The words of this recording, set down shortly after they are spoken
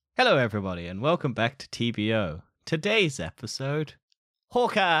Hello, everybody, and welcome back to TBO. Today's episode,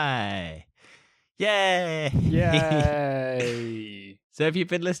 Hawkeye! Yay! Yay! So if you've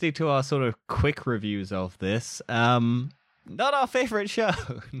been listening to our sort of quick reviews of this, not our favorite show.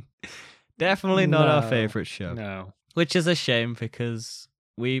 Definitely not our favorite show. No. Which is a shame because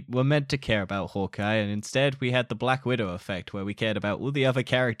we were meant to care about Hawkeye, and instead we had the Black Widow effect where we cared about all the other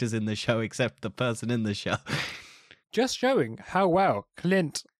characters in the show except the person in the show. Just showing how well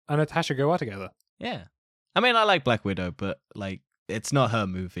Clint and Natasha go out together. Yeah. I mean, I like Black Widow, but, it's not her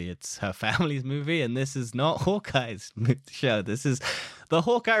movie. It's her family's movie, and this is not Hawkeye's show. This is the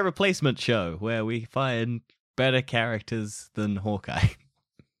Hawkeye replacement show, where we find better characters than Hawkeye.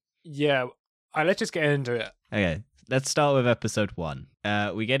 Yeah, let's just get into it. Okay, let's start with episode 1.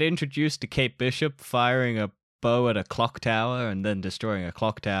 We get introduced to Kate Bishop firing a bow at a clock tower and then destroying a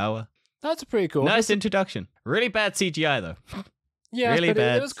clock tower. That's pretty cool. Nice introduction. Really bad CGI, though. Yeah, really but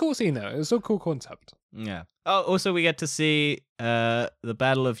bad. It was a cool scene, though. It was a cool concept. Yeah. Oh, also we get to see the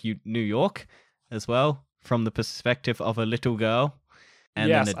Battle of New York as well, from the perspective of a little girl. And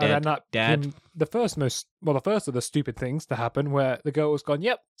yes, then a dead and that dad. The first of the stupid things to happen, where the girl was gone,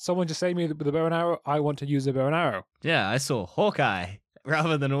 yep, someone just saved me with a bow and arrow, I want to use a bow and arrow. Yeah, I saw Hawkeye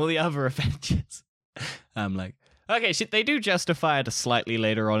rather than all the other Avengers. I'm like, okay, they do justify it slightly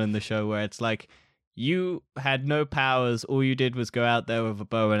later on in the show where it's like, you had no powers, all you did was go out there with a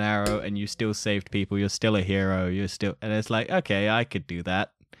bow and arrow and you still saved people, you're still a hero, and it's like, okay, I could do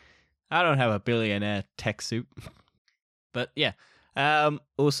that. I don't have a billionaire tech suit. But yeah.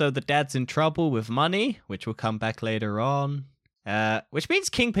 Also the dad's in trouble with money, which will come back later on. Which means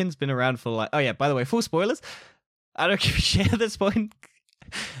Kingpin's been around for oh yeah, by the way, full spoilers. I don't give a shit at this point.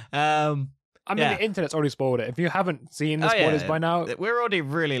 I mean, the internet's already spoiled it. If you haven't seen the spoilers by now... We're already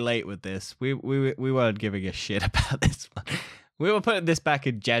really late with this. We weren't giving a shit about this one. We were putting this back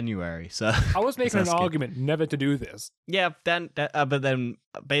in January, so... I was making an argument never to do this. Yeah, but then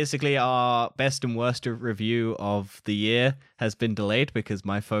basically our best and worst review of the year has been delayed because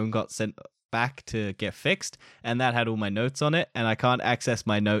my phone got sent back to get fixed, and that had all my notes on it, and I can't access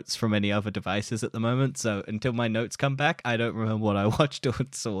my notes from any other devices at the moment, so until my notes come back, I don't remember what I watched or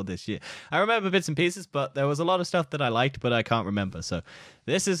saw this year. I remember bits and pieces, but there was a lot of stuff that I liked, but I can't remember, so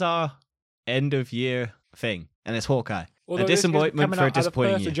this is our end of year thing, and it's Hawkeye. Although a disappointment for a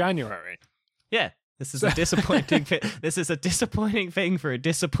disappointing year. Of January. Yeah, this is a disappointing This is a disappointing thing for a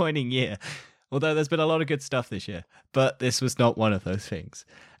disappointing year. Although there's been a lot of good stuff this year, but this was not one of those things.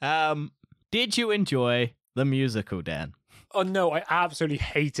 Did you enjoy the musical, Dan? Oh no, I absolutely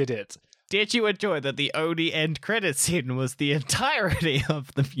hated it. Did you enjoy that the only end credit scene was the entirety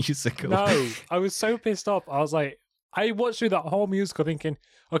of the musical? No, I was so pissed off. I was like, I watched through that whole musical thinking,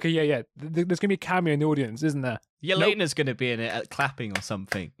 okay, yeah, there's going to be a cameo in the audience, isn't there? Yelena's going to be in it clapping or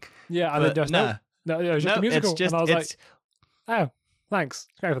something. Yeah, and then just, no, it was just a musical. And I was like, oh, thanks.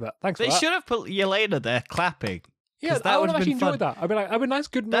 Go for that. Thanks for that. They should have put Yelena there clapping. Yeah, I would have actually enjoyed that. I'd be like, a nice,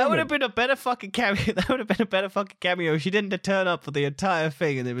 good moment. That would have been a better fucking cameo. That would have been a better fucking cameo. She didn't turn up for the entire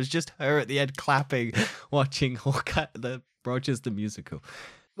thing, and it was just her at the end clapping, watching Hawkeye, Rogers the musical.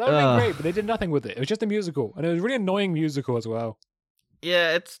 That would have been great, but they did nothing with it. It was just a musical, and it was a really annoying musical as well.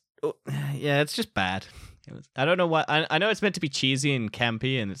 Yeah, it's just bad. I don't know why. I know it's meant to be cheesy and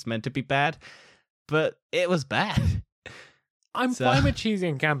campy, and it's meant to be bad, but it was bad. I'm fine with cheesy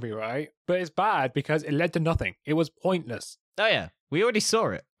and campy, right? But it's bad because it led to nothing. It was pointless. Oh yeah, we already saw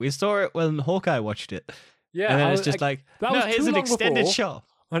it. We saw it when Hawkeye watched it. Yeah, and then it's just here's an extended shot,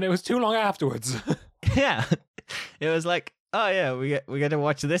 and it was too long afterwards. Yeah, it was like, oh yeah, we get to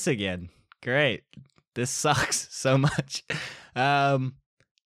watch this again. Great, this sucks so much. But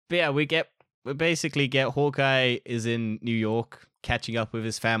yeah, we basically get Hawkeye is in New York catching up with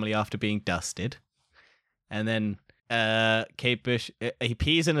his family after being dusted, and then Kate Bush he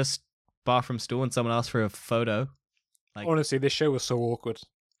pees in a bathroom stall and someone asks for a photo. Honestly, this show was so awkward.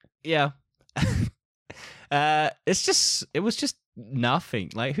 Yeah. It was just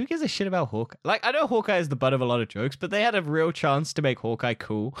nothing. Like, who gives a shit about Hawkeye? Like, I know Hawkeye is the butt of a lot of jokes, but they had a real chance to make Hawkeye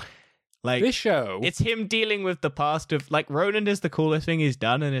cool. Like, this show, it's him dealing with the past of, like, Ronan is the coolest thing he's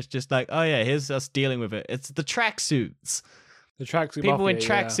done, and it's just like, oh yeah, here's us dealing with it. It's the tracksuits. The tracksuit people mafia, in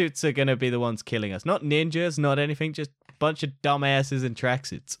tracksuits are gonna be the ones killing us. Not ninjas, not anything, just a bunch of dumbasses in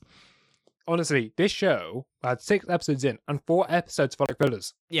tracksuits. Honestly, this show had 6 episodes in, and 4 episodes felt like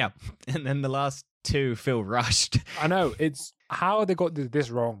fillers. Yeah, and then the last 2 feel rushed. I know, it's how they got this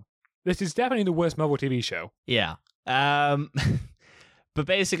wrong. This is definitely the worst Marvel TV show. Yeah. But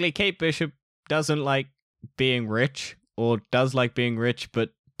basically, Kate Bishop doesn't like being rich, or does like being rich, but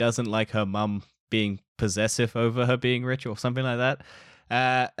doesn't like her mum being possessive over her being rich, or something like that.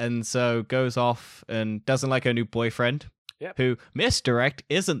 And so goes off and doesn't like her new boyfriend, who misdirect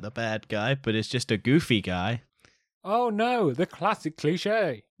isn't the bad guy, but is just a goofy guy. Oh no, the classic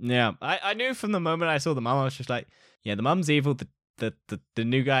cliche. Yeah, I knew from the moment I saw the mum, I was just like, yeah, the mum's evil, the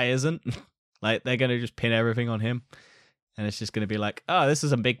new guy isn't. Like, they're going to just pin everything on him. And it's just going to be like, oh, this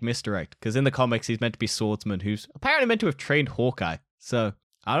is a big misdirect. Because in the comics, he's meant to be swordsman who's apparently meant to have trained Hawkeye. So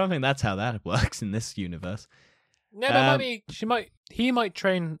I don't think that's how that works in this universe. No, that might be, he might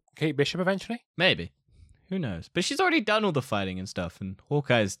train Kate Bishop eventually. Maybe. Who knows? But she's already done all the fighting and stuff. And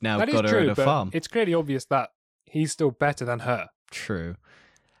Hawkeye's now That got is her true, at a but farm. it's clearly obvious that he's still better than her. True.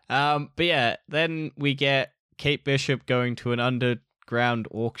 But yeah, then we get Kate Bishop going to an underground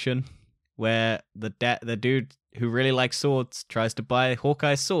auction where the dude who really likes swords tries to buy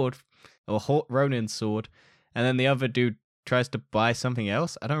Hawkeye's sword, or Ronin's sword, and then the other dude tries to buy something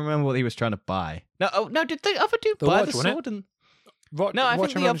else. I don't remember what he was trying to buy. No, did the other dude buy the sword?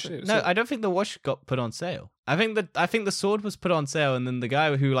 I don't think the watch got put on sale. I think the sword was put on sale, and then the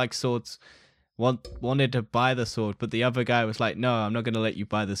guy who likes swords wanted to buy the sword, but the other guy was like, no, I'm not going to let you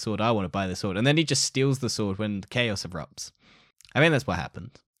buy the sword. I want to buy the sword. And then he just steals the sword when the chaos erupts. I think that's what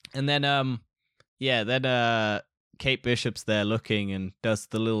happened. And then, Kate Bishop's there looking and does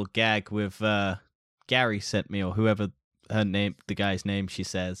the little gag with Gary sent me, or whoever the guy's name she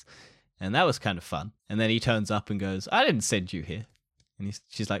says. And that was kind of fun. And then he turns up and goes, I didn't send you here. And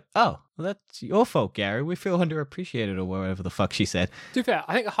she's like, oh, well, that's your fault, Gary. We feel underappreciated, or whatever the fuck she said. To be fair,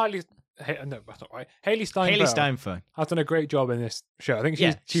 I think no, that's not right. Haley Steinfeld has done a great job in this show. I think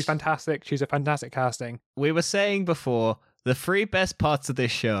she's fantastic. She's a fantastic casting. We were saying before, the three best parts of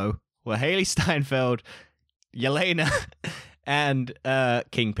this show were Haley Steinfeld, Yelena, and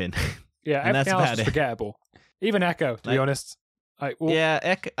Kingpin. Yeah, and everything else is forgettable. Even Echo, to be honest. I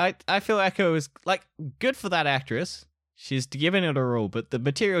feel Echo is like good for that actress. She's given it a role, but the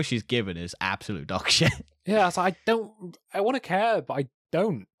material she's given is absolute dog shit. Yeah, so I want to care, but I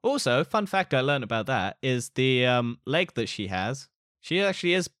don't. Also, fun fact I learned about that is the leg that she has. She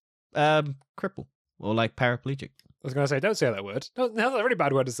actually is crippled or like paraplegic. I was going to say, don't say that word. That's a really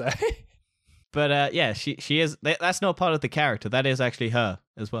bad word to say. But yeah, she is. That's not part of the character. That is actually her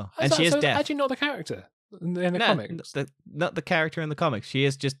as well, and she is deaf. Actually, not the character in the comics. Not the character in the comics. She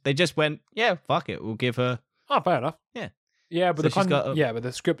is just. They just went, yeah, fuck it. We'll give her. Oh, fair enough. Yeah, but so but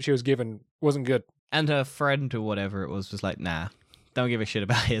the script she was given wasn't good. And her friend or whatever it was like, nah, don't give a shit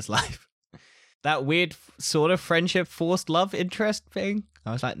about his life. That weird sort of friendship, forced love interest thing.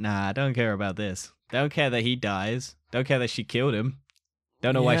 I was like, nah, I don't care about this. Don't care that he dies. Don't care that she killed him.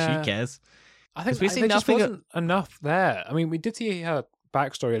 Don't know why she cares. I think there just wasn't enough there. I mean, we did see her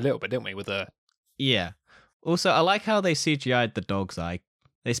backstory a little bit, didn't we? With her. Yeah. Also, I like how they CGI'd the dog's eye.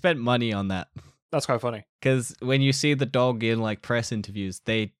 They spent money on that. That's quite funny. Because when you see the dog in like press interviews,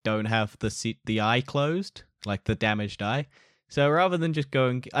 they don't have the eye closed, like the damaged eye. So rather than just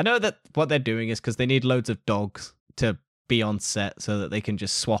going, I know that what they're doing is because they need loads of dogs to be on set so that they can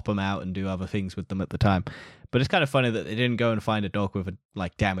just swap them out and do other things with them at the time. But it's kind of funny that they didn't go and find a dog with a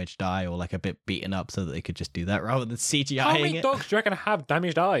like damaged eye or like a bit beaten up so that they could just do that rather than CGIing it. How many dogs do you reckon have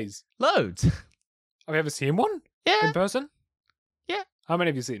damaged eyes? Loads. Have you ever seen one? Yeah. In person? Yeah. How many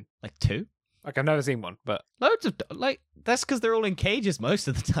have you seen? Like 2. Like, I've never seen one, but... Loads of... Like, that's because they're all in cages most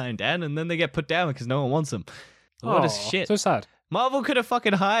of the time, Dan, and then they get put down because no one wants them. What a shit. So sad. Marvel could have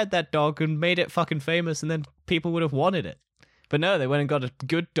fucking hired that dog and made it fucking famous, and then people would have wanted it. But no, they went and got a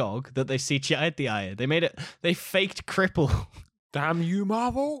good dog that they CGI'd the eye. They made it... They faked cripple. Damn you,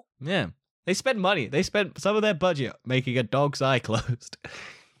 Marvel. Yeah. They spent money. They spent some of their budget making a dog's eye closed.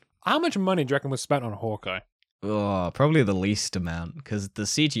 How much money do you reckon was spent on Hawkeye? Oh, probably the least amount, because the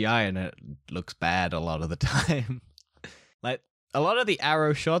CGI in it looks bad a lot of the time. Like, a lot of the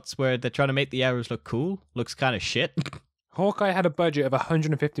arrow shots where they're trying to make the arrows look cool looks kind of shit. Hawkeye had a budget of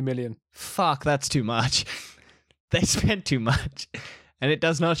 150 million. Fuck, that's too much. They spent too much, and it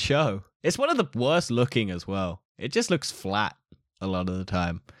does not show. It's one of the worst looking as well. It just looks flat a lot of the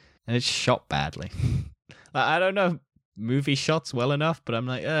time, and it's shot badly. Like, I don't know movie shots well enough, but I'm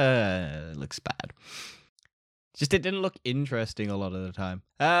like, it looks bad. Just it didn't look interesting a lot of the time.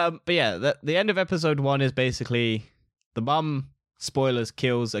 But yeah, the end of episode 1 is basically the mum, spoilers,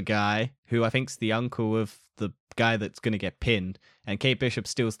 kills a guy who I think's the uncle of the guy that's going to get pinned. And Kate Bishop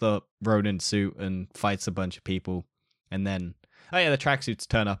steals the Ronin suit and fights a bunch of people. And then, the tracksuits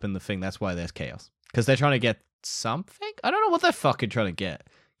turn up in the thing. That's why there's chaos. Because they're trying to get something? I don't know what they're fucking trying to get.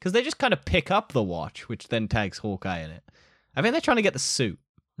 Because they just kind of pick up the watch, which then tags Hawkeye in it. I think they're trying to get the suit.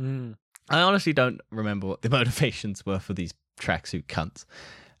 I honestly don't remember what the motivations were for these tracksuit cunts.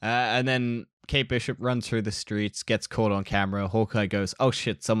 And then Kate Bishop runs through the streets, gets caught on camera. Hawkeye goes, "Oh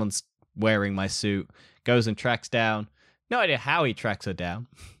shit, someone's wearing my suit." Goes and tracks down. No idea how he tracks her down.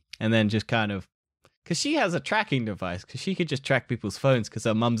 And then just kind of, because she has a tracking device, because she could just track people's phones because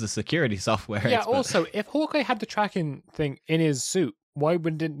her mum's a security software Yeah, expert. also, if Hawkeye had the tracking thing in his suit, why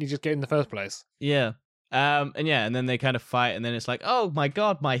didn't he just get in the first place? Yeah. And then they kind of fight, and then it's like, oh my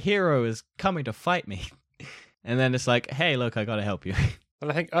god, my hero is coming to fight me. And then it's like, hey, look, I gotta help you. But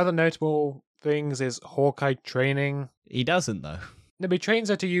I think other notable things is Hawkeye training. He doesn't, though. No, but he trains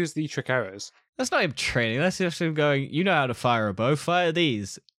her to use the trick arrows. That's not him training, that's just him going, you know how to fire a bow, fire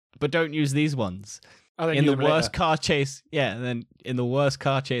these, but don't use these ones. Oh, then In use the them worst later. car chase, yeah, and then in the worst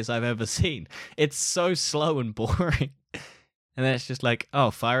car chase I've ever seen. It's so slow and boring. And then it's just like,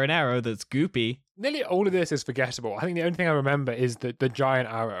 oh, fire an arrow that's goopy. Nearly all of this is forgettable. I think the only thing I remember is the giant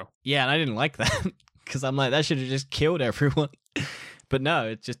arrow. Yeah, and I didn't like that, because I'm like, that should have just killed everyone. But no,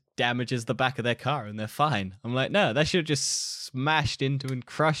 it just damages the back of their car and they're fine. I'm like, no, that should have just smashed into and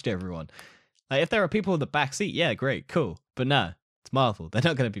crushed everyone. Like, if there are people in the back seat, yeah, great, cool. But no, it's Marvel. They're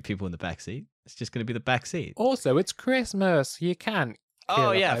not going to be people in the back seat. It's just going to be the back seat. Also, it's Christmas. You can't. Oh,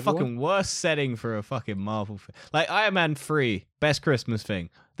 kill yeah, everyone. fucking worst setting for a fucking Marvel film. Like, Iron Man 3, best Christmas thing.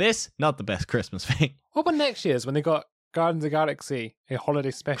 This, not the best Christmas thing. What about next year's when they got Guardians of the Galaxy, a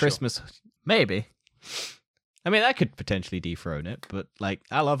holiday special? Christmas, maybe. I mean, that could potentially dethrone it, but, like,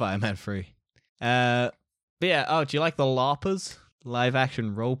 I love Iron Man 3. But yeah, oh, do you like the LARPers? Live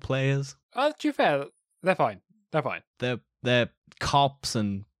action role players? To be fair, they're fine. They're fine. They're cops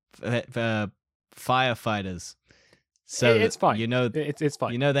and firefighters. So It's fine. You know, It's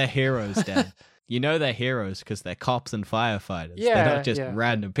fine. you know they're heroes, Dan. You know they're heroes because they're cops and firefighters. Yeah, they're not just yeah.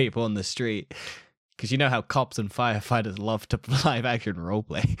 random people on the street. Because you know how cops and firefighters love to live action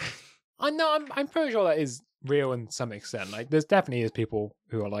roleplay. I know. I'm pretty sure that is real in some extent. Like, there's definitely is people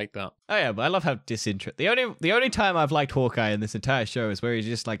who are like that. Oh yeah, but I love how disinterested. The only time I've liked Hawkeye in this entire show is where he's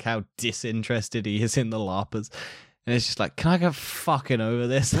just like how disinterested he is in the LARPers. And it's just like, can I get fucking over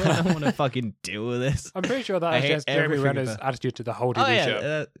this? I don't want to fucking deal with this. I'm pretty sure that I is hate just Jeremy everything Renner's about- attitude to the whole TV Oh yeah,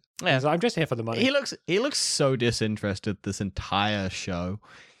 show. yeah. So I'm just here for the money. He looks so disinterested this entire show.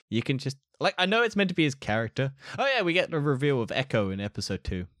 You can just like, I know it's meant to be his character. Oh yeah, we get the reveal of Echo in episode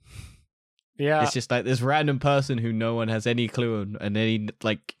 2. Yeah. It's just like this random person who no one has any clue and any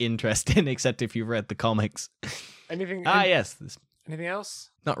like interest in except if you've read the comics. Anything? Yes, Anything else?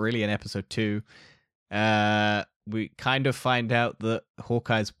 not really in episode 2. We kind of find out that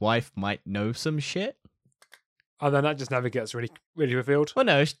Hawkeye's wife might know some shit. Oh, then that just never gets really revealed. Well,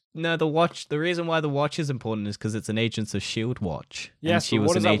 no, the watch. The reason why the watch is important is because it's an Agents of Shield watch. Yes, and she but was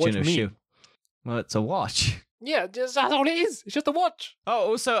what does an that agent watch of mean? Shield. Well, it's a watch. Yeah, that's all it is. It's just a watch.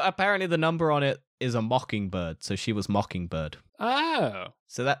 Oh, also, apparently the number on it is a mockingbird, so she was Mockingbird. Oh.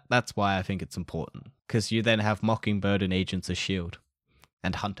 So that's why I think it's important, because you then have Mockingbird and Agents of Shield,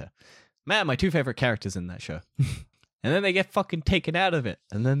 and Hunter. Man, my 2 favorite characters in that show. And then they get fucking taken out of it,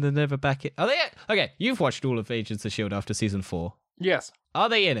 and then they're never back in. Are they? Okay, you've watched all of Agents of Shield after season 4. Yes. Are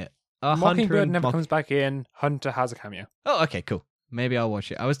they in it? Are Hunter Mockingbird and never comes back in. Hunter has a cameo. Oh, okay, cool. Maybe I'll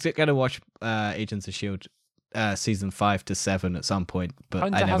watch it. I was gonna watch Agents of Shield season 5 to 7 at some point, but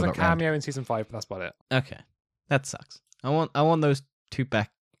Hunter I never has a got round. cameo in season 5, but that's about it. Okay, that sucks. I want those 2 back.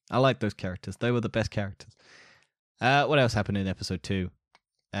 I like those characters. They were the best characters. What else happened in episode 2?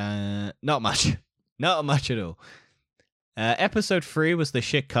 Not much. Not much at all. Episode 3 was the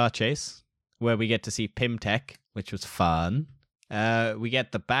shit car chase, where we get to see Pimtech, which was fun. We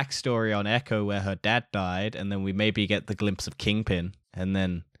get the backstory on Echo, where her dad died, and then we maybe get the glimpse of Kingpin, and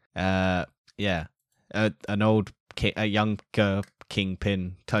then, a younger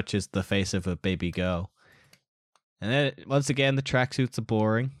Kingpin touches the face of a baby girl. And then, once again, the tracksuits are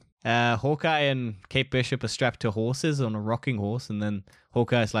boring. Hawkeye and Kate Bishop are strapped to horses on a rocking horse, and then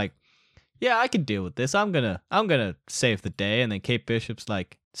Hawkeye's like, yeah, I can deal with this. I'm gonna save the day. And then Kate Bishop's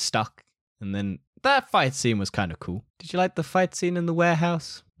like stuck. And then that fight scene was kind of cool. Did you like the fight scene in the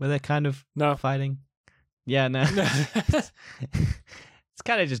warehouse where they're kind of No. fighting? Yeah, no. It's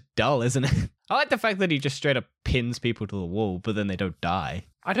kind of just dull, isn't it? I like the fact that he just straight up pins people to the wall, but then they don't die.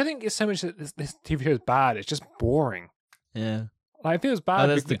 I don't think it's so much that this TV show is bad. It's just boring. Yeah. Like, it feels bad.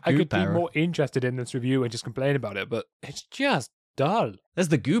 there's because the I could goop be arrow. more interested in this review and just complain about it, but it's just dull. There's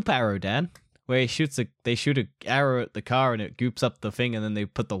the goop arrow, Dan, where they shoot a arrow at the car and it goops up the thing, and then they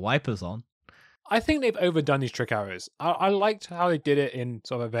put the wipers on. I think they've overdone these trick arrows. I liked how they did it in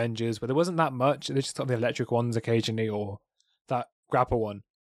sort of Avengers, but there wasn't that much. They just got the electric ones occasionally, or that grapple one.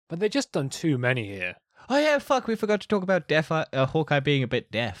 But they've just done too many here. Oh yeah, fuck, we forgot to talk about Hawkeye being a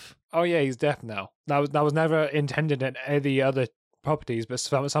bit deaf. Oh yeah, he's deaf now. That was never intended in any other properties, but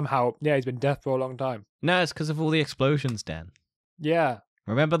somehow, yeah, he's been dead for a long time. No, it's because of all the explosions, Dan. Yeah.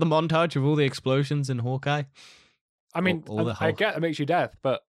 Remember the montage of all the explosions in Hawkeye? I mean, I get it makes you deaf,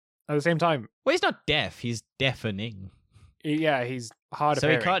 but at the same time... Well, he's not deaf. He's deafening. Yeah, he's hard of So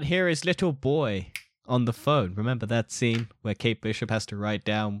hearing. he can't hear his little boy on the phone. Remember that scene where Kate Bishop has to write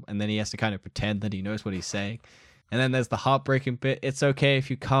down and then he has to kind of pretend that he knows what he's saying? And then there's the heartbreaking bit. It's okay if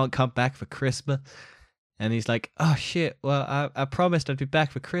you can't come back for Christmas. And he's like, oh shit, well, I promised I'd be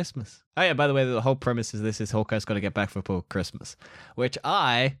back for Christmas. Oh yeah, by the way, the whole premise is this is Hawkeye's got to get back for Christmas. Which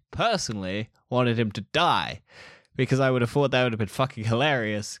I, personally, wanted him to die. Because I would have thought that would have been fucking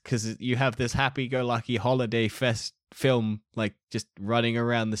hilarious. Because you have this happy-go-lucky holiday fest film, like, just running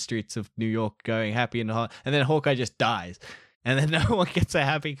around the streets of New York going happy and then Hawkeye just dies. And then no one gets a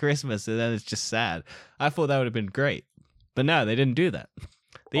happy Christmas, and then it's just sad. I thought that would have been great. But no, they didn't do that.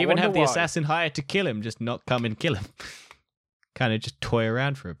 They even have the assassin hired to kill him, just not come and kill him. Kind of just toy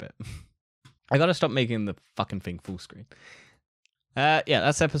around for a bit. I gotta stop making the fucking thing full screen. Yeah,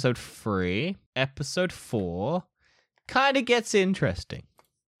 that's episode 3. Episode 4 kind of gets interesting,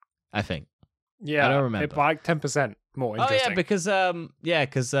 I think. Yeah, I don't remember. It like 10% more interesting. Oh yeah,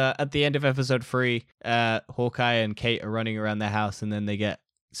 because at the end of episode 3, Hawkeye and Kate are running around their house, and then they get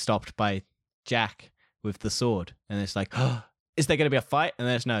stopped by Jack with the sword, and it's like, oh, is there going to be a fight? And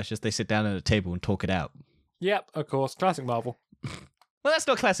then it's just they sit down at a table and talk it out. Yep, of course, classic Marvel. Well, that's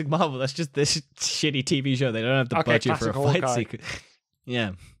not classic Marvel. That's just this shitty TV show. They don't have the budget for a fight sequence.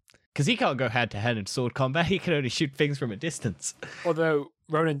 Yeah, because he can't go hand to hand in sword combat. He can only shoot things from a distance. Although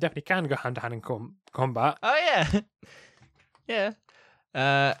Ronan definitely can go hand to hand in combat. Oh yeah,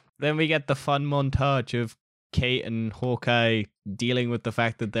 yeah. Then we get the fun montage of Kate and Hawkeye dealing with the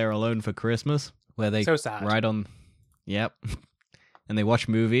fact that they're alone for Christmas, where they so sad. ride on. Yep. And they watch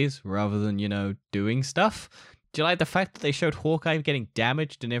movies rather than, doing stuff. Do you like the fact that they showed Hawkeye getting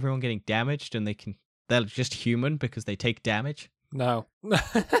damaged and everyone getting damaged and they're just human because they take damage? No.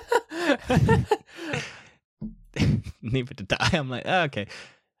 Neither did I. I'm like, oh, okay.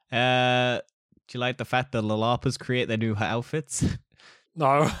 Do you like the fact that Lalapas create their new outfits?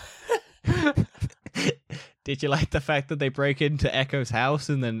 No. Did you like the fact that they break into Echo's house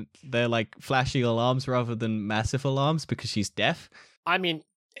and then they're like flashing alarms rather than massive alarms because she's deaf? I mean,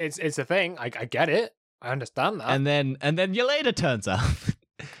 it's a thing. I get it. I understand that. And then Yelena turns up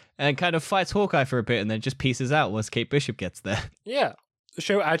and kind of fights Hawkeye for a bit and then just pieces out once Kate Bishop gets there. Yeah. The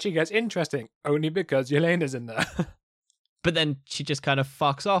show actually gets interesting only because Yelena's in there. But then she just kind of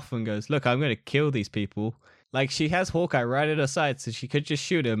fucks off and goes, look, I'm going to kill these people. Like, she has Hawkeye right at her side, so she could just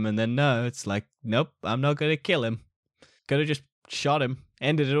shoot him, and then no, it's like, nope, I'm not going to kill him. Could have just shot him,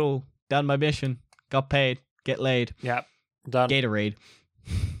 ended it all, done my mission, got paid, get laid. Yeah, done. Gatorade.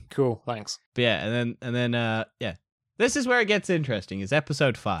 Cool, thanks. But yeah, and then, yeah. This is where it gets interesting, is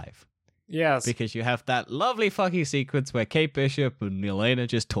episode 5. Yes. Because you have that lovely fucking sequence where Kate Bishop and Yelena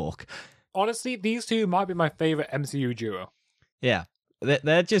just talk. Honestly, these two might be my favorite MCU duo. Yeah,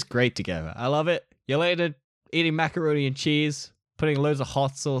 they're just great together. I love it. Yelena eating macaroni and cheese, putting loads of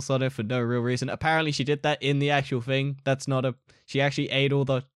hot sauce on it for no real reason. Apparently she did that in the actual thing. That's not she actually ate all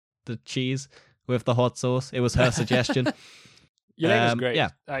the cheese with the hot sauce. It was her suggestion. Yelena's great. Yeah.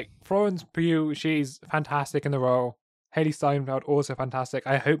 Like, Florence Pugh, she's fantastic in the role. Haley Steinfeld, also fantastic.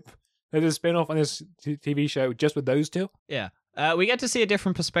 I hope there's a spin-off on this TV show just with those two. Yeah. We get to see a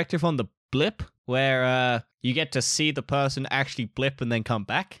different perspective on the blip, where you get to see the person actually blip and then come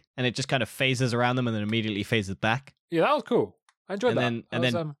back, and it just kind of phases around them and then immediately phases back. Yeah, that was cool. I enjoyed that.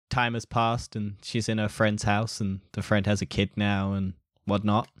 Then time has passed, and she's in her friend's house, and the friend has a kid now and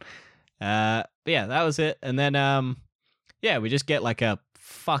whatnot. But yeah, that was it. And then, yeah, we just get like a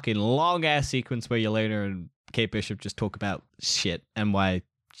fucking long-ass sequence where Yelena and Kate Bishop just talk about shit and why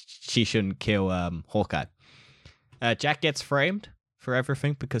she shouldn't kill Hawkeye. Jack gets framed for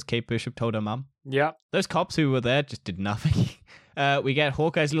everything because Kate Bishop told her mum. Yeah. Those cops who were there just did nothing. We get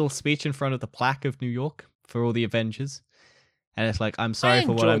Hawkeye's little speech in front of the plaque of New York for all the Avengers. And it's like, I'm sorry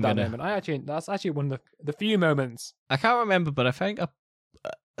for what I'm going to... That's actually one of the few moments. I can't remember, but I think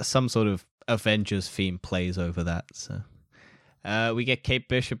some sort of Avengers theme plays over that. So we get Kate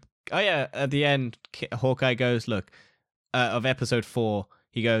Bishop. Oh yeah, at the end, Hawkeye goes, look, of episode 4,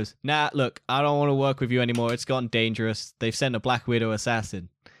 he goes, nah, look, I don't want to work with you anymore. It's gotten dangerous. They've sent a Black Widow assassin.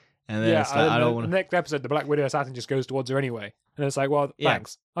 And then it's like, I don't want to... The next episode, the Black Widow assassin just goes towards her anyway. And it's like, well,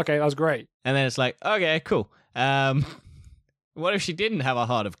 thanks. Okay, that was great. And then it's like, okay, cool. What if she didn't have a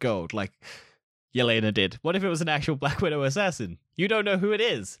heart of gold, like Yelena did? What if it was an actual Black Widow assassin? You don't know who it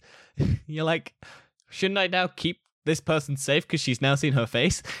is. You're like, shouldn't I now keep this person safe because she's now seen her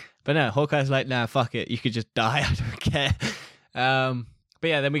face? But no, Hawkeye's like, nah, fuck it. You could just die. I don't care. But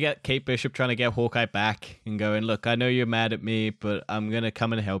yeah, then we get Kate Bishop trying to get Hawkeye back and going, look, I know you're mad at me, but I'm going to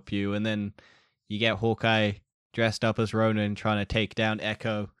come and help you. And then you get Hawkeye dressed up as Ronan trying to take down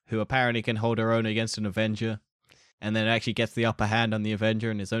Echo, who apparently can hold her own against an Avenger. And then actually gets the upper hand on the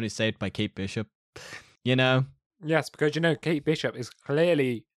Avenger and is only saved by Kate Bishop. You know? Yes, because Kate Bishop is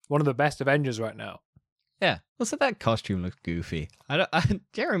clearly one of the best Avengers right now. Yeah. Also, that costume looks goofy.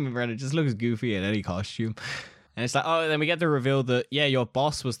 Jeremy Renner just looks goofy in any costume. And it's like, oh, then we get the reveal that, yeah, your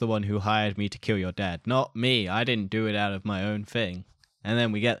boss was the one who hired me to kill your dad, not me. I didn't do it out of my own thing. And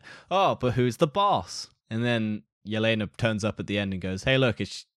then we get, oh, but who's the boss? And then Yelena turns up at the end and goes, hey, look,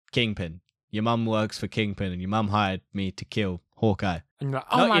 it's Kingpin. Your mum works for Kingpin, and your mum hired me to kill Hawkeye. And you're like,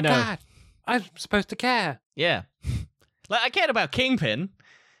 oh my God, I'm supposed to care. Yeah. Like, I cared about Kingpin,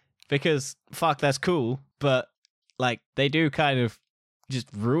 because, fuck, that's cool. But, like, they do kind of just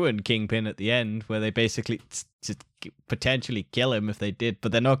ruin Kingpin at the end, where they basically just potentially kill him if they did,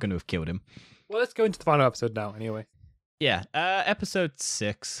 but they're not going to have killed him. Well, let's go into the final episode now, anyway. Yeah, episode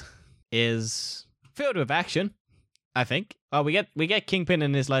 6 is filled with action, I think. Oh, we get Kingpin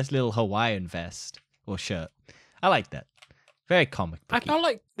in his nice little Hawaiian vest or shirt. I like that. Very comic booky. I felt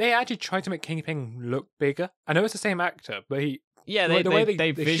like they actually tried to make Kingpin look bigger. I know it's the same actor, but he... Yeah,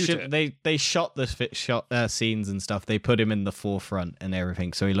 they shot the scenes and stuff. They put him in the forefront and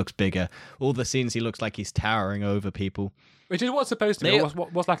everything, so he looks bigger. All the scenes, he looks like he's towering over people. Which is what's supposed to be.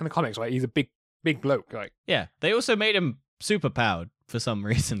 What's like in the comics, right? He's a big bloke, like. Yeah, they also made him super powered for some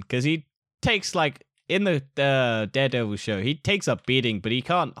reason, because he takes, like, in the Daredevil show, he takes up beating, but he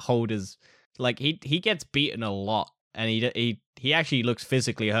can't hold his... Like, he gets beaten a lot, and he actually looks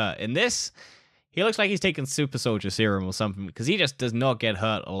physically hurt. In this... He looks like he's taken super soldier serum or something, because he just does not get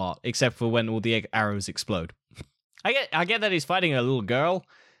hurt a lot, except for when all the arrows explode. I get that he's fighting a little girl,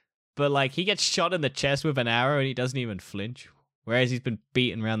 but like he gets shot in the chest with an arrow and he doesn't even flinch, whereas he's been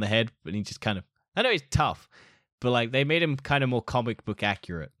beaten around the head, but he just kind of... I know he's tough, but like they made him kind of more comic book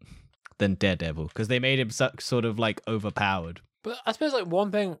accurate than Daredevil, because they made him sort of like overpowered. But I suppose like one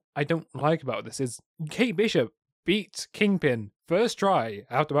thing I don't like about this is Kate Bishop beats Kingpin first try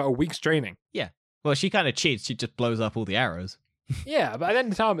after about a week's training. Yeah. Well, she kind of cheats. She just blows up all the arrows. Yeah, but at the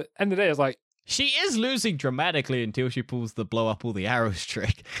end of the day, it's like... She is losing dramatically until she pulls the blow up all the arrows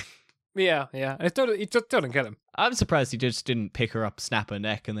trick. Yeah. It just doesn't get him. I'm surprised he just didn't pick her up, snap her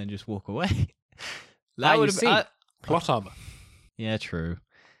neck, and then just walk away. That would have plot armor. Yeah, true.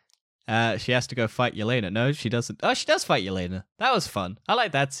 She has to go fight Yelena. No, she doesn't. Oh, she does fight Yelena. That was fun. I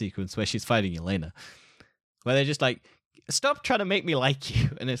like that sequence where she's fighting Yelena. Where they're just like, stop trying to make me like you.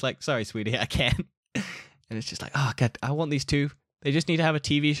 And it's like, sorry, sweetie, I can't. And it's just like, oh, God, I want these two. They just need to have a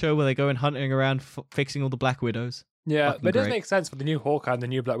TV show where they go and hunting around fixing all the Black Widows. Yeah, Fucking but it does great. make sense for the new Hawkeye and the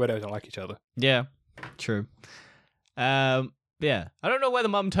new Black Widow to like each other. Yeah, true. Yeah. I don't know where the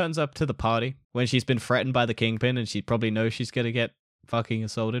mum turns up to the party when she's been threatened by the Kingpin and she probably knows she's going to get fucking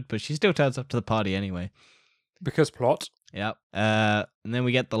assaulted, but she still turns up to the party anyway. Because plot. Yep. And then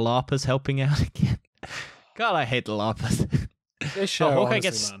we get the LARPers helping out again. God, I hate the LARPers. This show, Hawkeye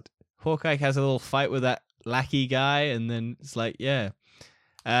honestly, man. Hawkeye has a little fight with that lackey guy, and then it's like, yeah.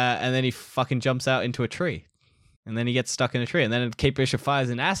 And then he fucking jumps out into a tree. And then he gets stuck in a tree. And then Kate Bishop fires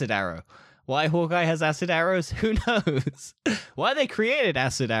an acid arrow. Why Hawkeye has acid arrows? Who knows? Why they created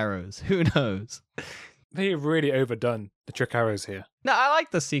acid arrows? Who knows? They've really overdone the trick arrows here. No, I like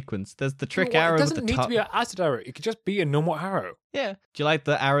the sequence. There's the trick arrow. It doesn't with the need to be an acid arrow. It could just be a normal arrow. Yeah. Do you like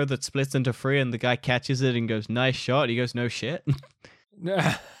the arrow that splits into three and the guy catches it and goes, nice shot? He goes, no shit.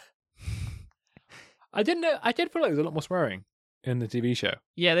 I didn't know. I did feel like there was a lot more swearing in the TV show.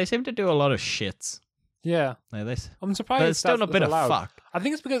 Yeah, they seem to do a lot of shits. Yeah. Like I'm surprised. But it's still a bit of fuck. I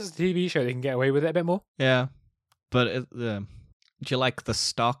think it's because it's a TV show. They can get away with it a bit more. Yeah. But do you like the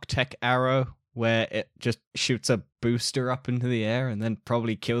Stark Tech arrow where it just shoots a booster up into the air and then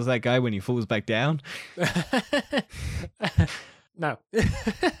probably kills that guy when he falls back down? No.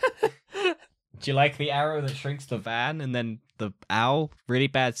 Do you like the arrow that shrinks the van and then the owl, really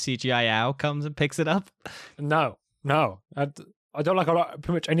bad CGI owl, comes and picks it up? No. I don't like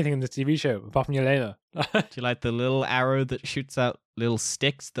pretty much anything in this TV show apart from Yelena. Do you like the little arrow that shoots out little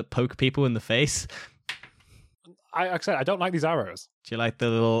sticks that poke people in the face? Like I said, I don't like these arrows. Do you like the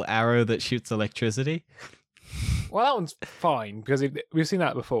little arrow that shoots electricity? Well, that one's fine because we've seen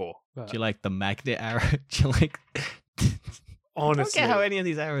that before. Do you like the magnet arrow? Do you like... Honestly, I don't get how any of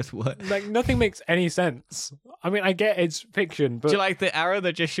these arrows work. Like, nothing makes any sense. I mean, I get it's fiction, but... Do you like the arrow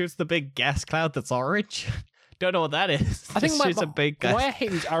that just shoots the big gas cloud that's orange? Don't know what that is. I think shoots a big gas... why I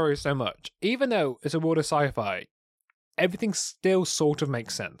hate these arrows so much, even though it's a world of sci-fi, everything still sort of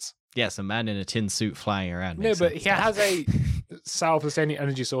makes sense. Yes, a man in a tin suit flying around. No, makes but sense. he has a self-sustaining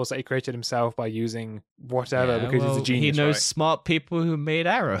energy source that he created himself by using whatever because he's a genius. He knows right? smart people who made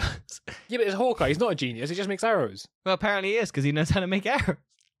arrows. Yeah, but it's Hawkeye. He's not a genius. He just makes arrows. Well, apparently he is because he knows how to make arrows,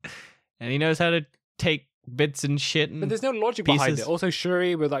 and he knows how to take bits and shit. And But there's no logic behind pieces. it. Also,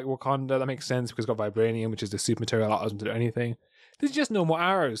 Shuri with like Wakanda, that makes sense because it's got vibranium, which is the super material that allows him to do anything. There's just normal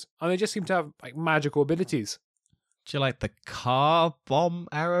arrows, and they just seem to have like magical abilities. Do you like the car bomb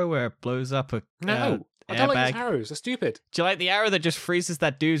arrow where it blows up a No, I don't like airbag? these arrows. They're stupid. Do you like the arrow that just freezes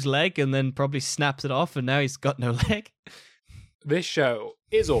that dude's leg and then probably snaps it off and now he's got no leg? This show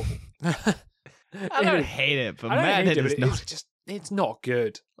is awful. I don't hate it, but I don't man, hate it, is but not. it's not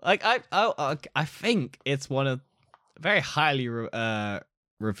good. Like I think it's one of very highly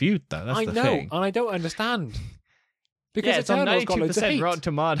reviewed though. That's I the know, thing. and I don't understand. Because Yeah, it's on Eternal's got loads of 92% hate. Rotten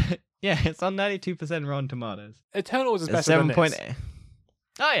Tomatoes. Yeah, it's on 92% Rotten Tomatoes. Eternals is It's better than 7. this.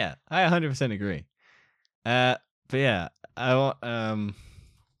 Oh yeah, I 100% agree. But yeah, I want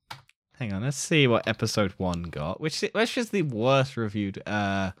hang on, let's see what episode 1 got. Which is the worst reviewed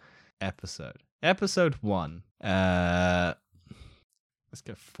episode. Episode 1. Let's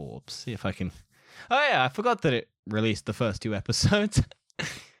go Forbes. See if I can. Oh yeah, I forgot that it released the first 2 episodes.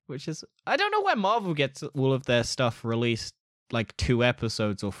 Which is, I don't know why Marvel gets all of their stuff released like 2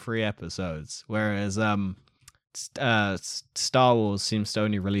 episodes or 3 episodes, whereas Star Wars seems to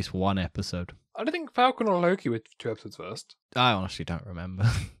only release 1 episode. I don't think Falcon or Loki were 2 episodes first. I honestly don't remember.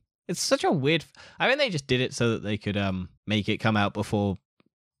 It's such a weird. I mean, they just did it so that they could make it come out before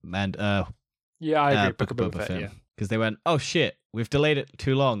Yeah, I agree. Book of Boba Fett. Yeah, because they went, oh shit, we've delayed it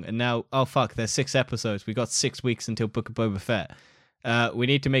too long, and now oh fuck, there's 6 episodes. We got 6 weeks until Book of Boba Fett. We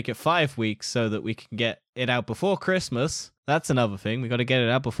need to make it 5 weeks so that we can get it out before Christmas. That's another thing. We got to get it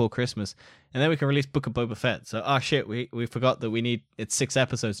out before Christmas, and then we can release Book of Boba Fett. So, oh shit, we forgot that it's 6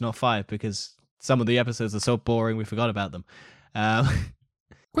 episodes, not 5, because some of the episodes are so boring we forgot about them.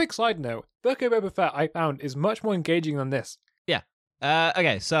 Quick side note: Book of Boba Fett I found is much more engaging than this. Yeah.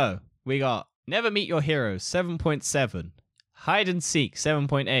 Okay, so we got Never Meet Your Heroes 7.7, Hide and Seek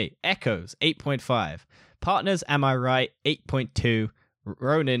 7.8, Echoes 8.5. Partners, Am I Right? 8.2.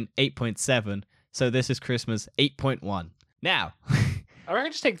 Ronin, 8.7. So This Is Christmas, 8.1. Now, I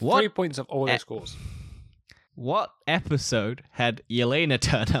reckon just take 3 points of all those scores. What episode had Yelena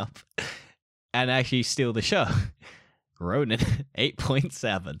turn up and actually steal the show? Ronin,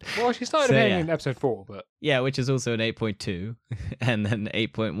 8.7. Well, she started appearing in episode 4, but... Yeah, which is also an 8.2. And then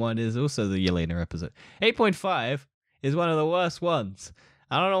 8.1 is also the Yelena episode. 8.5 is one of the worst ones.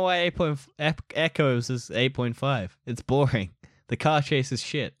 I don't know why Echoes is 8.5. It's boring. The car chase is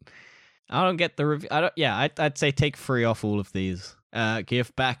shit. I don't get the review. I'd say take 3 off all of these.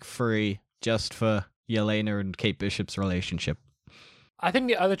 Give back 3 just for Yelena and Kate Bishop's relationship. I think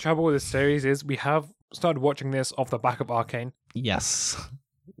the other trouble with this series is we have started watching this off the back of Arcane. Yes.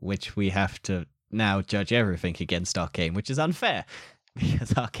 Which we have to now judge everything against Arcane, which is unfair.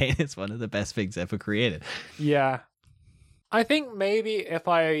 Because Arcane is one of the best things ever created. Yeah. I think maybe if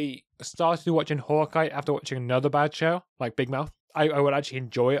I started watching Hawkeye after watching another bad show, like Big Mouth, I would actually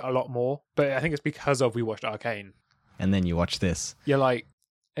enjoy it a lot more. But I think it's because we watched Arcane. And then you watch this. You're like,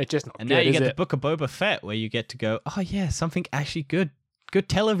 it's just not and good, now you get is the Book of Boba Fett, where you get to go, oh yeah, something actually good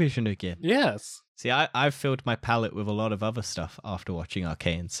television again. Yes. See, I've filled my palate with a lot of other stuff after watching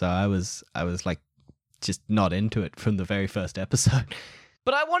Arcane, so I was like just not into it from the very first episode.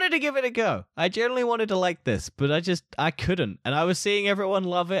 But I wanted to give it a go. I generally wanted to like this, but I couldn't. And I was seeing everyone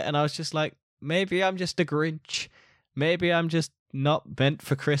love it, and I was just like, maybe I'm just a Grinch. Maybe I'm just not meant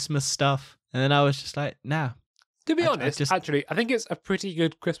for Christmas stuff. And then I was just like, nah. To be honest, actually, I think it's a pretty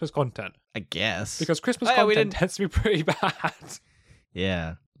good Christmas content. I guess. Because Christmas content tends to be pretty bad.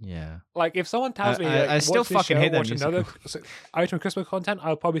 Yeah. Like, if someone tells me, I still fucking hate that another item of Christmas content,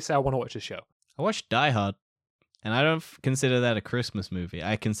 I'll probably say I want to watch this show. I watched Die Hard. And I don't consider that a Christmas movie.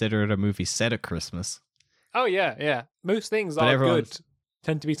 I consider it a movie set at Christmas. Oh, yeah. Most things that are good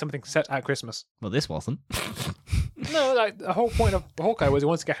tend to be something set at Christmas. Well, this wasn't. No, like, the whole point of Hawkeye was he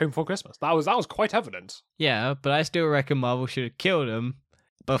wants to get home for Christmas. That was quite evident. Yeah, but I still reckon Marvel should have killed him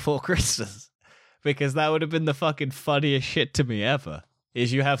before Christmas. Because that would have been the fucking funniest shit to me ever.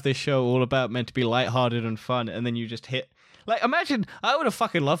 Is you have this show all about meant to be lighthearted and fun, and then you just hit... Like, imagine, I would have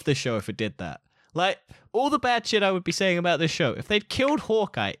fucking loved this show if it did that. Like, all the bad shit I would be saying about this show, if they'd killed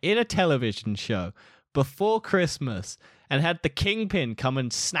Hawkeye in a television show before Christmas and had the Kingpin come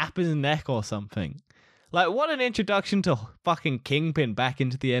and snap his neck or something. Like, what an introduction to fucking Kingpin back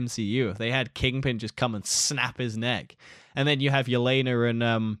into the MCU if they had Kingpin just come and snap his neck. And then you have Yelena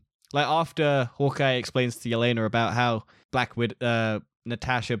and, like, after Hawkeye explains to Yelena about how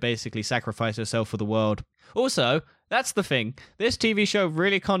Natasha basically sacrificed herself for the world. Also, that's the thing. This TV show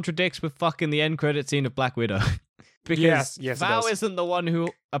really contradicts with fucking the end credit scene of Black Widow. Because yes, Val isn't the one who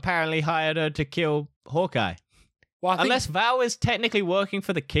apparently hired her to kill Hawkeye. Well, Unless Val is technically working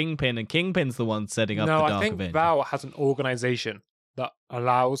for the Kingpin, and Kingpin's the one setting up the Dark Avenger. No, I think Val has an organization that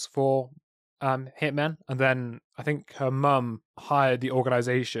allows for hitmen, and then I think her mum hired the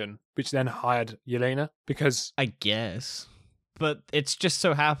organization, which then hired Yelena, because... I guess. But it just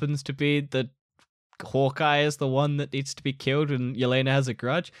so happens to be that Hawkeye is the one that needs to be killed and Yelena has a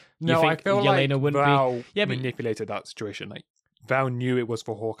grudge? No, I feel Yelena like wouldn't Val be... manipulated that situation. Like, Val knew it was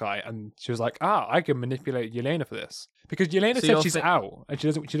for Hawkeye, and she was like, I can manipulate Yelena for this. Because Yelena said she's out, and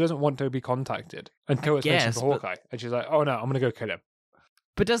she doesn't want to be contacted until it's mentioned for Hawkeye. And she's like, oh no, I'm going to go kill him.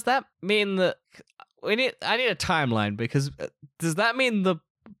 But does that mean that... I need a timeline, because does that mean the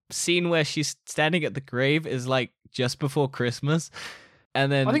scene where she's standing at the grave is like just before Christmas?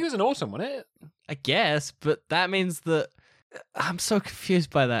 And then... I think it was an autumn, wasn't it? I guess, but that means that... I'm so confused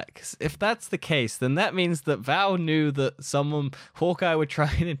by that, because if that's the case, then that means that Val knew that Hawkeye would try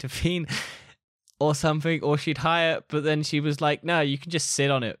and intervene or something, or she'd hire, but then she was like, no, you can just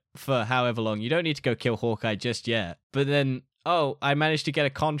sit on it for however long. You don't need to go kill Hawkeye just yet. But then, oh, I managed to get a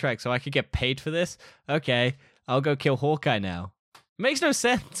contract so I could get paid for this? Okay, I'll go kill Hawkeye now. Makes no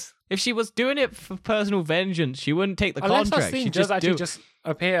sense. If she was doing it for personal vengeance, she wouldn't take the contract. That scene does actually just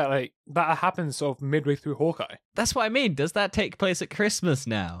appear, like, that happens sort of midway through Hawkeye. That's what I mean. Does that take place at Christmas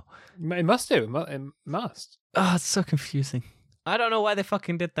now? It must do. It must. Oh, it's so confusing. I don't know why they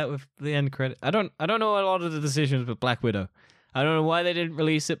fucking did that with the end credit. I don't know a lot of the decisions with Black Widow. I don't know why they didn't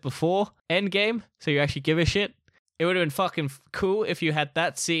release it before Endgame, so you actually give a shit. It would have been fucking cool if you had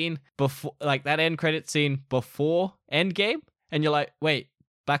that scene before, like that end credit scene before Endgame, and you're like, wait,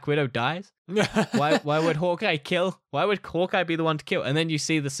 Black Widow dies? Why would Hawkeye kill? Why would Hawkeye be the one to kill? And then you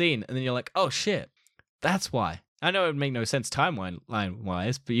see the scene, and then you're like, oh shit, that's why. I know it would make no sense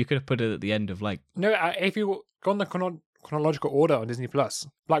timeline-wise, but you could have put it at the end of like... No, if you go on the chronological order on Disney+,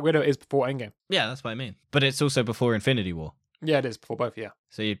 Black Widow is before Endgame. Yeah, that's what I mean. But it's also before Infinity War. Yeah, it is before both, yeah.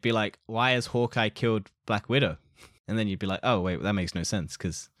 So you'd be like, why has Hawkeye killed Black Widow? And then you'd be like, oh, wait, that makes no sense,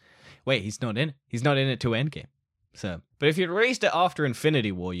 because... Wait, he's not in it. He's not in it till Endgame. So, but if you'd released it after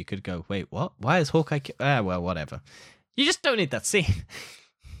Infinity War, you could go, wait, what? Why is Hawkeye... well, whatever. You just don't need that scene.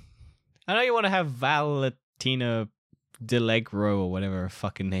 I know you want to have Valentina Delegro or whatever her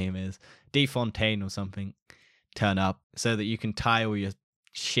fucking name is, DeFontaine or something, turn up so that you can tie all your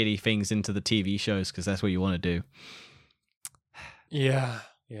shitty things into the TV shows, because that's what you want to do. Yeah.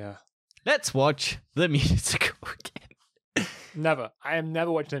 Let's watch the musical again. Never. I am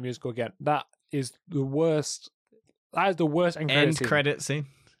never watching the musical again. That is the worst. That is the worst end credit scene.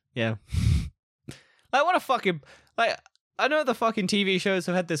 Yeah. Like, what a fucking... Like, I know the fucking TV shows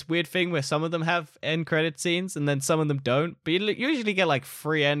have had this weird thing where some of them have end credit scenes and then some of them don't, but you usually get like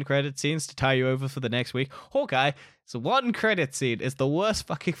 3 end credit scenes to tie you over for the next week. Hawkeye, it's 1 credit scene. It's the worst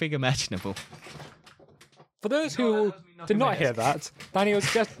fucking thing imaginable. For those who did not hear that, Danny was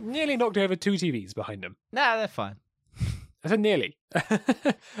just nearly knocked over 2 TVs behind him. Nah, they're fine. I said nearly.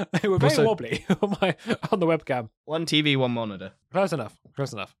 They were very wobbly on the webcam. 1 TV, 1 monitor. Close enough.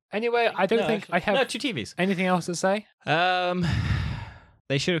 Anyway, I don't think I have 2 TVs. Anything else to say?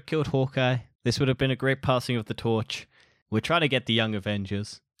 They should have killed Hawkeye. This would have been a great passing of the torch. We're trying to get the Young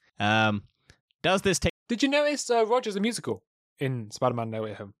Avengers. Does this take... Did you notice Roger's a musical in Spider-Man No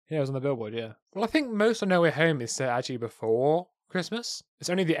Way Home? Yeah, it was on the billboard, yeah. Well, I think most of No Way Home is set actually before Christmas.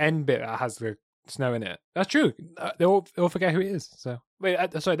 It's only the end bit that has the snow in it. That's true. They'll forget who it is. So wait,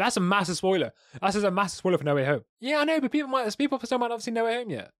 sorry, that's a massive spoiler. That's just a massive spoiler for No Way Home. Yeah, I know, but people still might not have seen No Way Home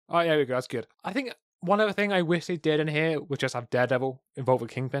yet. Oh, yeah, there we go. That's good. I think one other thing I wish they did in here was just have Daredevil involved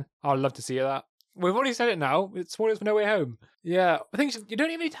with Kingpin. I'd love to see that. We've already said it now. It's spoilers for No Way Home. Yeah, I think you don't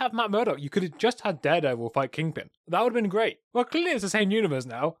even need to have Matt Murdock. You could have just had Daredevil fight Kingpin. That would have been great. Well, clearly it's the same universe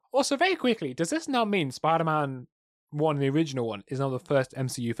now. Also, very quickly, does this now mean Spider-Man 1, the original one, is now the first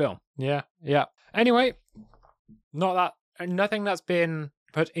MCU film? Yeah. Anyway, nothing that's been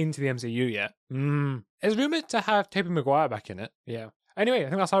put into the MCU yet. It's rumored to have Tobey Maguire back in it. Yeah. Anyway, I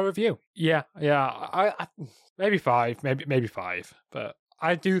think that's our review. Yeah. I maybe 5, maybe 5, but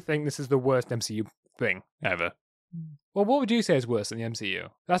I do think this is the worst MCU thing ever. Well, what would you say is worse than the MCU?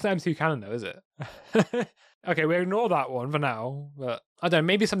 That's not MCU canon, though, is it? Okay, we ignore that one for now. But I don't know,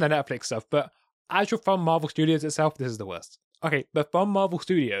 maybe some of the Netflix stuff. But actual from Marvel Studios itself, this is the worst. Okay, but from Marvel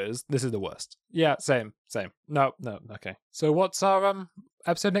Studios, this is the worst. Yeah, same. No, okay. So what's our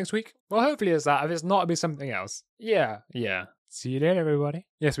episode next week? Well, hopefully it's that. If it's not, it'll be something else. Yeah. See you later, everybody.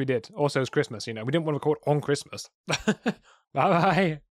 Yes, we did. Also, it's Christmas, we didn't want to record on Christmas. Bye-bye.